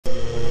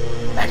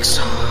X.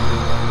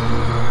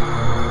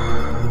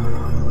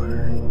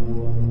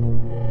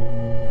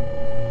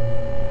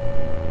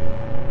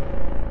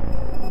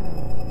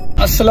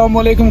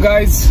 Assalamu alaikum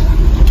guys.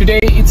 Today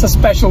it's a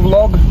special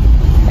vlog,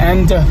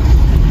 and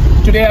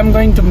today I'm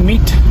going to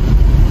meet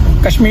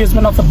Kashmir is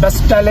one of the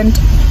best talent,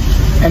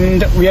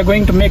 and we are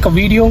going to make a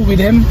video with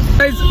him.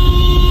 Guys,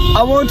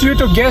 I want you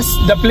to guess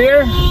the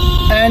player,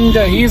 and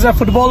he is a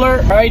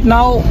footballer right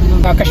now,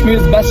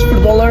 Kashmir's best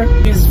footballer.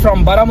 He's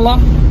from Baramulla.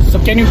 So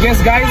can you guess,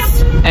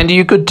 guys? And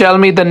you could tell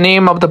me the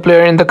name of the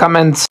player in the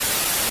comments.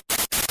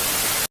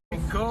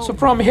 So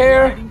from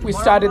here we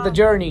started the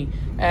journey,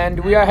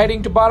 and we are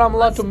heading to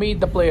Baramulla to meet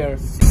the player.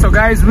 So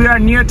guys, we are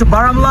near to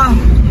Baramulla,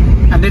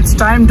 and it's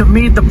time to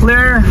meet the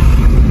player.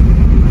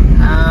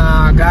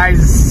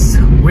 Guys,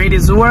 wait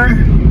is over.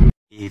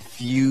 A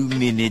few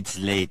minutes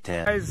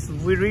later. Guys,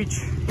 we reach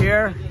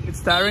here.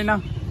 It's the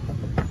arena.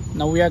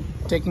 Now we are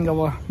taking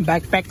our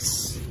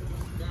backpacks.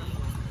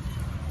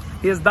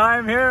 Here's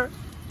Dime here.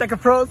 Take a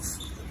pros.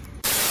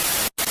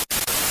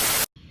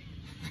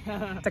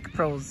 Take a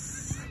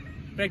pros.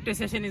 Practice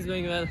session is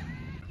going well.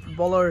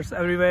 Bowlers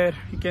everywhere.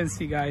 You can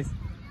see, guys.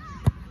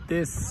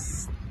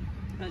 This.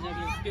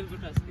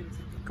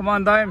 Come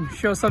on, Dime.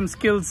 Show some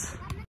skills.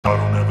 I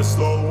don't ever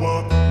slow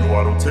up, no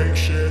I don't take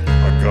shit.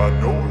 I got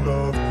no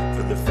love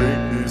for the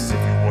fakeness. If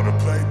you wanna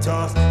play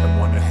tough and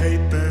wanna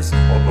hate this,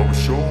 I'll always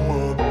show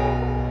up.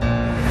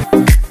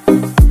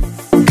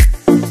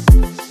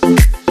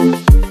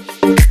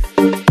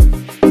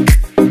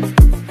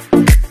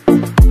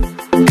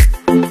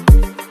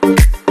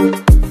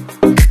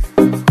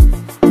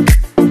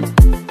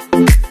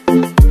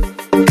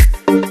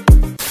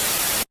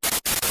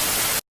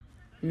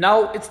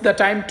 Now it's the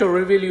time to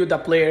reveal you the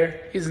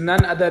player. He's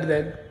none other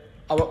than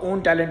our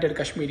own talented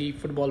Kashmiri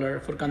footballer,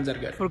 Furkan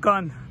Zargar.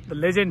 Furkan, the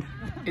legend,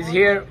 is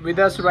here with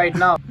us right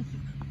now.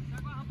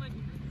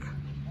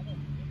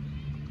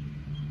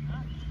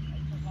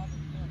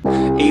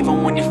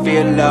 Even when you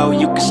feel low,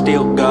 you can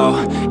still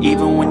go.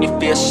 Even when you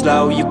feel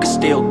slow, you can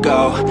still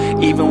go.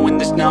 Even when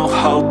there's no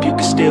hope, you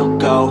can still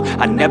go.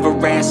 I never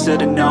answer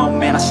to no,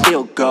 man, I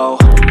still go.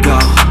 Go,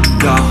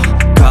 go,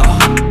 go,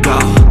 go,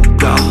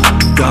 go,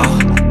 go.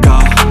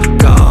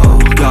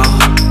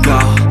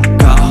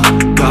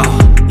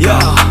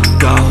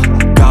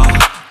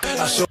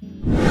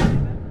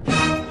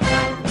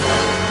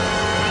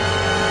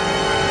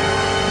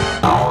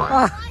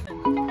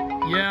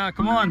 Yeah,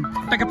 come on,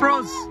 take a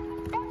pros.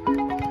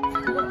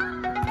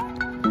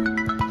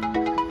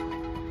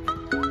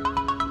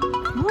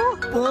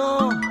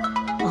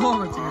 Oh,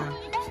 my God.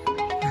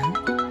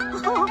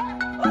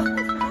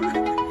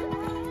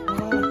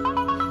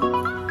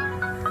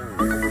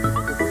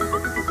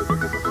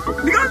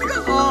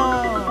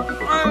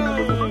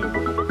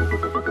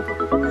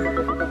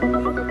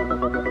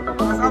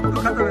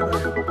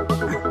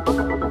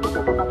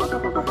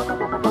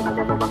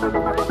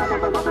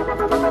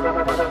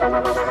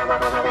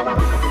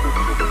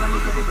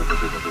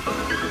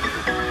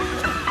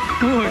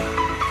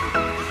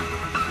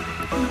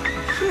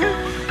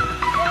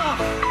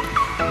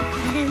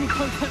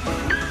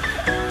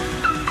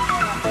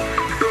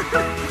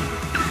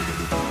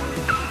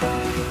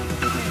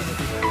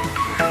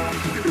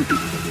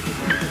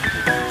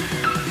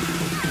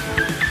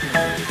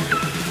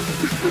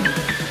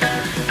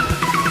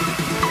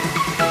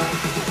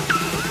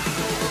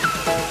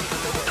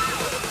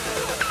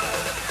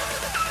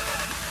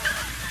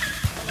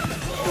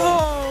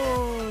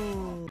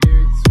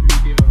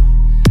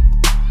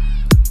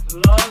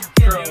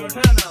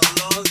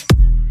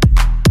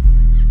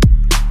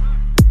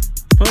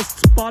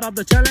 First part of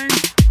the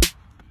challenge.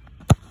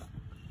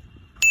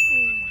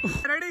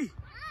 Ready?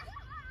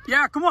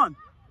 Yeah, come on.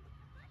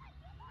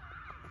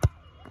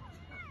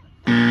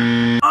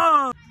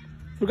 Oh,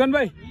 Furkan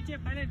bhai.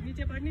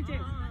 नीचे पड़ नीचे.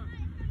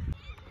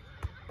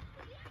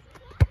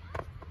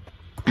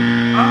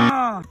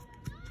 Ah.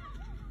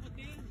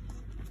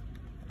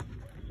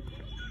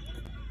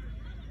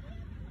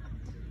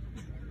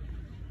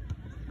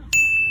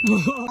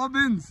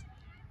 Robbins.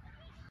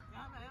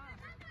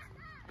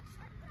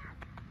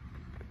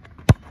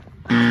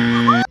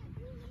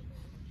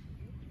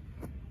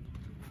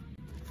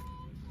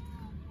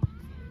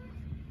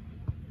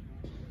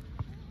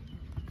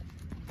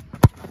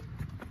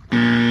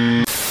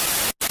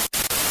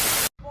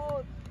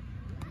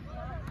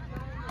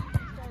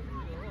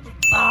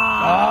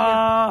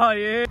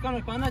 ये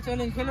पाना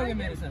challenge खेलोगे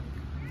मेरे साथ?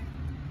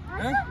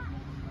 हाँ?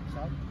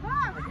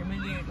 मैं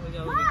लेट हो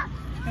जाओगे.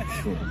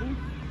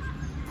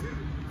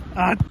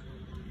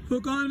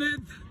 Furkan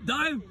with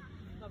Dime.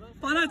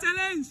 Pana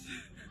challenge.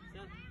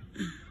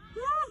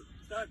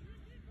 Start.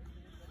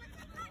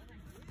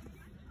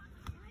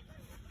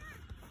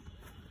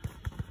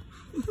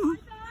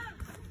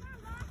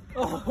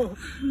 Oh.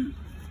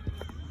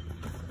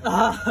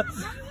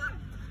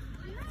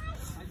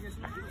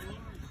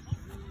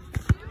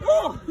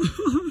 Oh.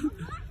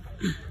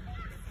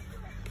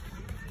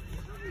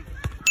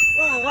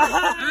 Oh,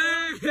 wow.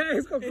 Hey.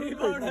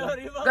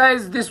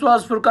 Guys, this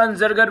was Furkan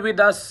Zargar with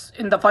us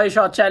in the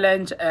 5-shot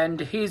challenge, and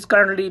he's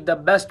currently the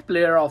best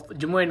player of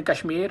Jammu and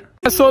Kashmir.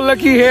 So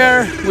lucky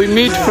here we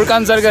meet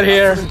Furkan Zargar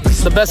here,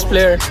 the best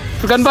player.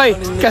 Furkan bhai,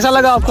 कैसा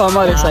लगा आपको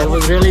हमारे साथ? It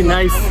was really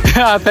nice.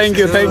 Thank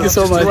you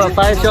so much. A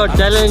 5-shot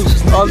challenge.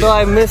 Although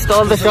I missed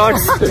all the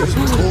shots,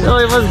 so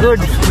it was good.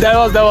 That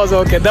was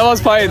okay. That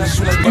was fine.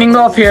 Signing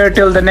off here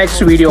till the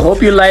next video.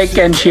 Hope you like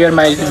and share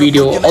my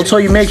video. Also,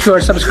 you make sure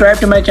subscribe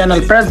to my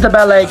channel, press the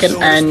bell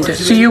icon, and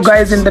see you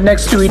guys in the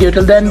next video.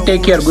 Till then,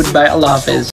 take care. Goodbye. Allah Hafiz.